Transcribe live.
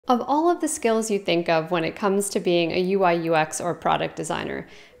Of all of the skills you think of when it comes to being a UI, UX, or product designer,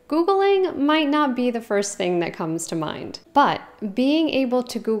 Googling might not be the first thing that comes to mind. But being able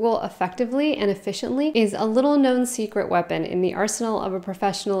to Google effectively and efficiently is a little known secret weapon in the arsenal of a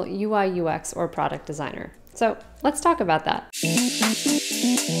professional UI, UX, or product designer. So let's talk about that.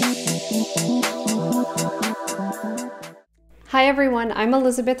 Hi everyone, I'm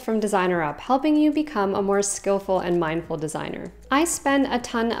Elizabeth from DesignerUp, helping you become a more skillful and mindful designer. I spend a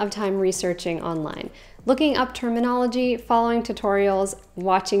ton of time researching online, looking up terminology, following tutorials,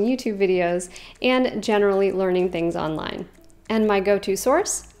 watching YouTube videos, and generally learning things online. And my go-to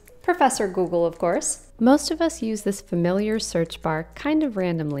source? Professor Google, of course. Most of us use this familiar search bar kind of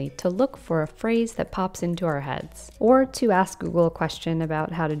randomly to look for a phrase that pops into our heads, or to ask Google a question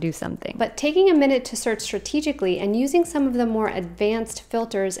about how to do something. But taking a minute to search strategically and using some of the more advanced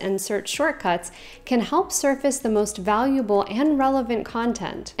filters and search shortcuts can help surface the most valuable and relevant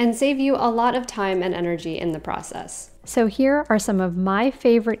content and save you a lot of time and energy in the process. So here are some of my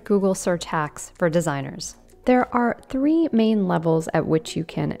favorite Google search hacks for designers. There are 3 main levels at which you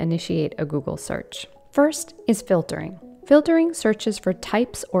can initiate a Google search. First is filtering. Filtering searches for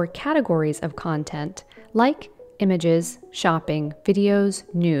types or categories of content like images, shopping, videos,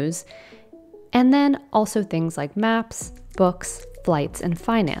 news, and then also things like maps, books, flights, and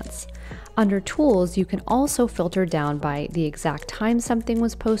finance. Under tools, you can also filter down by the exact time something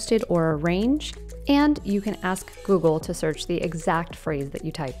was posted or a range, and you can ask Google to search the exact phrase that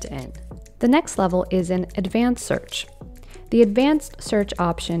you typed in. The next level is an advanced search. The advanced search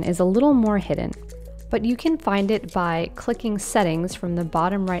option is a little more hidden, but you can find it by clicking Settings from the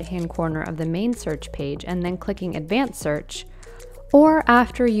bottom right-hand corner of the main search page and then clicking Advanced Search. Or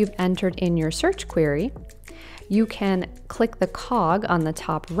after you've entered in your search query, you can click the cog on the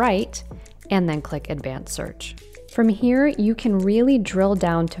top right and then click Advanced Search. From here, you can really drill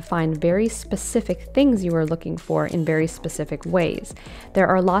down to find very specific things you are looking for in very specific ways. There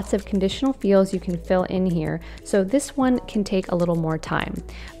are lots of conditional fields you can fill in here, so this one can take a little more time.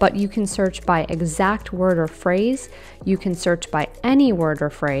 But you can search by exact word or phrase, you can search by any word or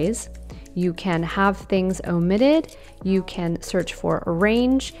phrase, you can have things omitted, you can search for a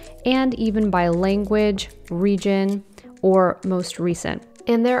range, and even by language, region, or most recent.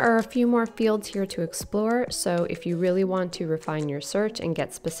 And there are a few more fields here to explore, so if you really want to refine your search and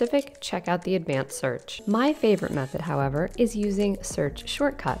get specific, check out the advanced search. My favorite method, however, is using search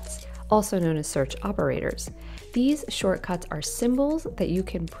shortcuts, also known as search operators. These shortcuts are symbols that you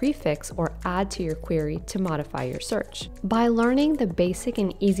can prefix or add to your query to modify your search. By learning the basic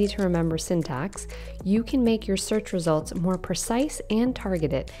and easy to remember syntax, you can make your search results more precise and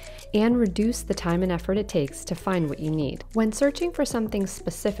targeted, and reduce the time and effort it takes to find what you need. When searching for something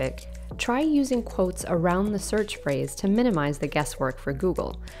specific, try using quotes around the search phrase to minimize the guesswork for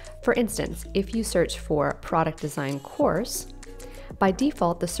Google. For instance, if you search for product design course, by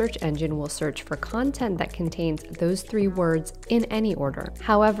default, the search engine will search for content that contains those 3 words in any order.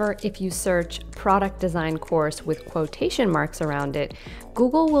 However, if you search product design course with quotation marks around it,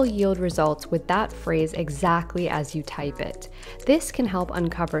 Google will yield results with that phrase exactly as you type it. This can help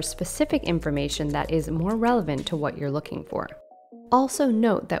uncover specific information that is more relevant to what you're looking for. Also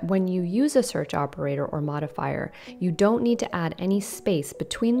note that when you use a search operator or modifier, you don't need to add any space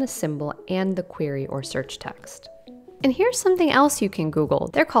between the symbol and the query or search text. And here's something else you can Google.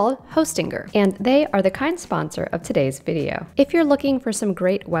 They're called Hostinger, and they are the kind sponsor of today's video. If you're looking for some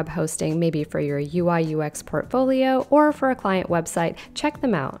great web hosting, maybe for your UI UX portfolio or for a client website, check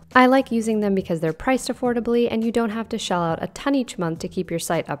them out. I like using them because they're priced affordably and you don't have to shell out a ton each month to keep your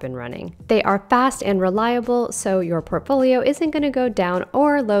site up and running. They are fast and reliable, so your portfolio isn't going to go down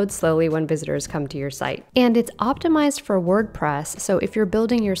or load slowly when visitors come to your site. And it's optimized for WordPress, so if you're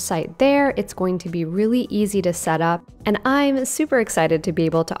building your site there, it's going to be really easy to set up. And I'm super excited to be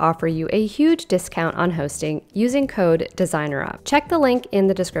able to offer you a huge discount on hosting using code DesignerUp. Check the link in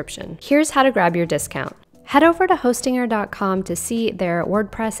the description. Here's how to grab your discount. Head over to hostinger.com to see their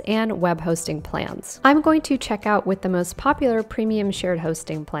WordPress and web hosting plans. I'm going to check out with the most popular premium shared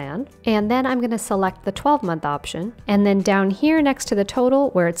hosting plan, and then I'm going to select the 12-month option. And then down here next to the total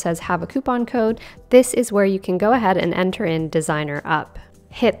where it says have a coupon code, this is where you can go ahead and enter in DesignerUp.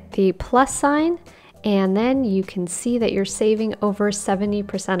 Hit the plus sign, and then you can see that you're saving over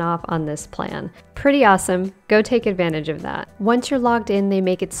 70% off on this plan. Pretty awesome. Go take advantage of that. Once you're logged in, they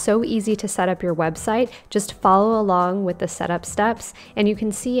make it so easy to set up your website. Just follow along with the setup steps, and you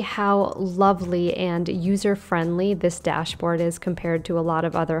can see how lovely and user-friendly this dashboard is compared to a lot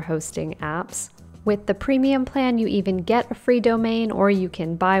of other hosting apps. With the premium plan, you even get a free domain, or you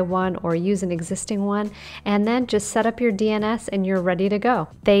can buy one or use an existing one, and then just set up your DNS and you're ready to go.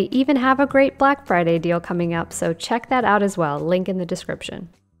 They even have a great Black Friday deal coming up, so check that out as well, link in the description.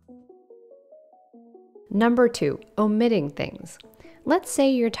 Number 2, omitting things. Let's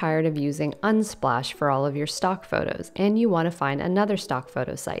say you're tired of using Unsplash for all of your stock photos and you want to find another stock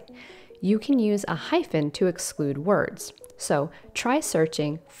photo site. You can use a hyphen to exclude words. So try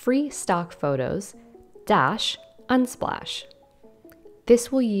searching free stock photos -Unsplash.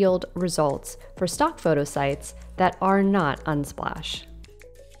 This will yield results for stock photo sites that are not Unsplash.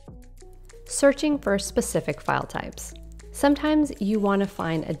 Searching for specific file types. Sometimes you want to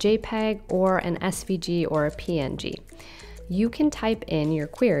find a JPEG or an SVG or a PNG. You can type in your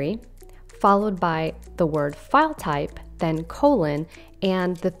query, followed by the word file type, then colon,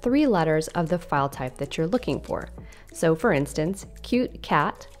 and the 3 letters of the file type that you're looking for. So for instance, cute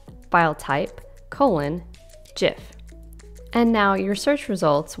cat, file type, colon, GIF. And now your search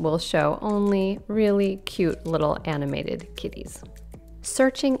results will show only really cute little animated kitties.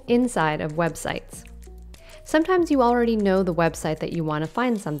 Searching inside of websites. Sometimes you already know the website that you want to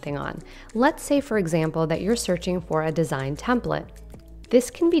find something on. Let's say, for example, that you're searching for a design template. This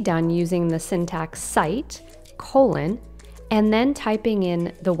can be done using the syntax site, colon, and then typing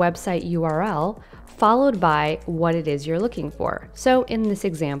in the website URL followed by what it is you're looking for. So in this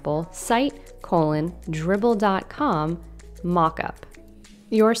example, site:/dribble.com mockup.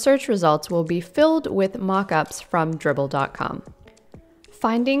 Your search results will be filled with mockups from dribble.com.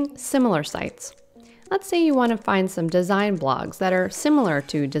 Finding similar sites. Let's say you want to find some design blogs that are similar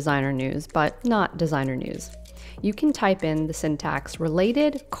to designer news, but not designer news. You can type in the syntax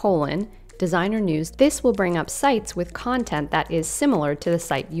related : designer news. This will bring up sites with content that is similar to the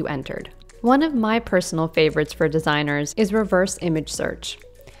site you entered. One of my personal favorites for designers is reverse image search.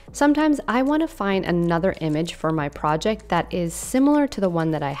 Sometimes I want to find another image for my project that is similar to the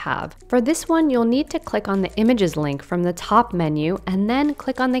one that I have. For this one, you'll need to click on the images link from the top menu and then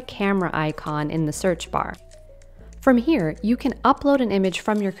click on the camera icon in the search bar. From here, you can upload an image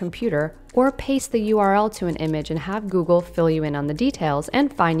from your computer or paste the URL to an image and have Google fill you in on the details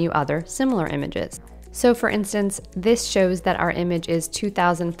and find you other similar images. So for instance, this shows that our image is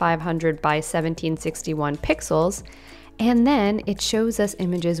 2,500 by 1,761 pixels, and then it shows us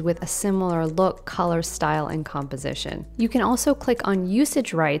images with a similar look, color, style, and composition. You can also click on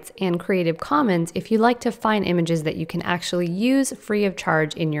usage rights and Creative Commons if you like to find images that you can actually use free of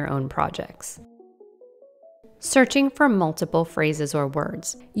charge in your own projects. Searching for multiple phrases or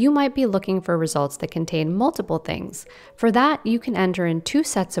words. You might be looking for results that contain multiple things. For that, you can enter in 2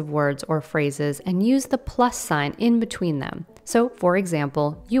 sets of words or phrases and use the plus sign in between them. So for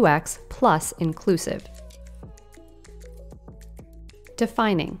example, UX plus inclusive.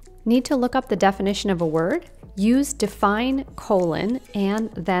 Defining. Need to look up the definition of a word? Use define :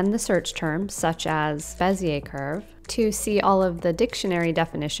 and then the search term, such as Bezier curve, to see all of the dictionary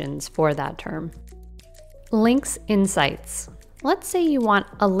definitions for that term. Links in sites. Let's say you want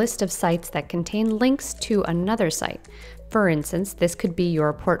a list of sites that contain links to another site. For instance, this could be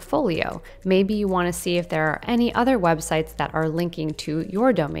your portfolio. Maybe you want to see if there are any other websites that are linking to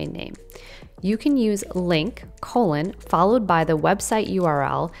your domain name. You can use link : followed by the website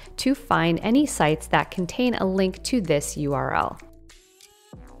URL to find any sites that contain a link to this URL.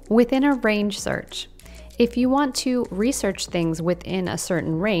 Within a range search. If you want to research things within a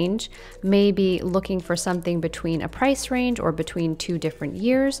certain range, maybe looking for something between a price range or between 2 different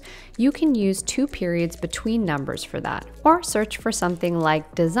years, you can use 2 periods between numbers for that. Or search for something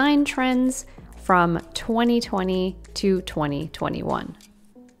like design trends from 2020 to 2021.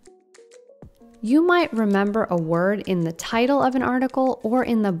 You might remember a word in the title of an article or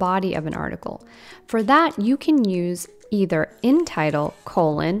in the body of an article. For that, you can use either in title :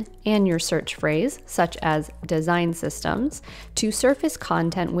 and your search phrase, such as design systems, to surface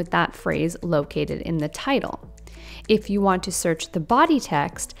content with that phrase located in the title. If you want to search the body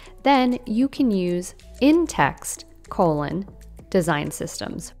text, then you can use in text : design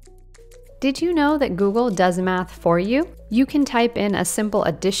systems. Did you know that Google does math for you? You can type in a simple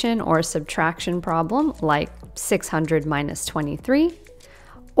addition or subtraction problem like 600 minus 23,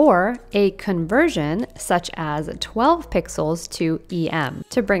 or a conversion such as 12 pixels to EM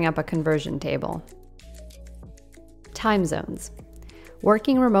to bring up a conversion table. Time zones.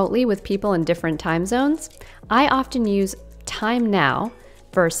 Working remotely with people in different time zones, I often use time now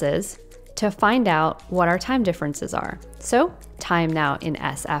versus to find out what our time differences are. So time now in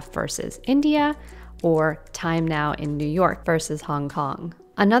SF versus India, or time now in New York versus Hong Kong.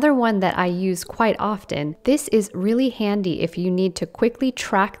 Another one that I use quite often, this is really handy if you need to quickly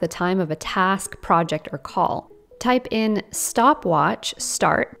track the time of a task, project, or call. Type in stopwatch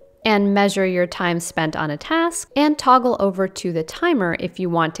start and measure your time spent on a task, and toggle over to the timer if you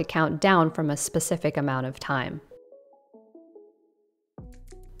want to count down from a specific amount of time.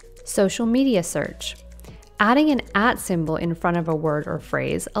 Social media search. Adding an @ symbol in front of a word or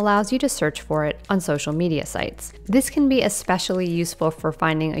phrase allows you to search for it on social media sites. This can be especially useful for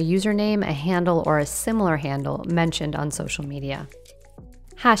finding a username, a handle, or a similar handle mentioned on social media.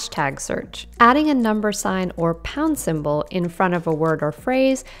 Hashtag search. Adding a number sign or pound symbol in front of a word or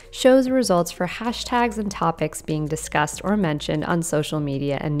phrase shows results for hashtags and topics being discussed or mentioned on social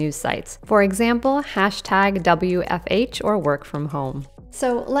media and news sites. For example, hashtag WFH or work from home.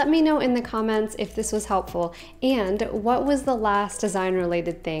 So let me know in the comments if this was helpful, and what was the last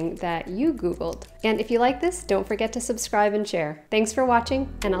design-related thing that you Googled. And if you like this, don't forget to subscribe and share. Thanks for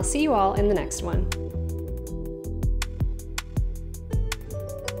watching, and I'll see you all in the next one.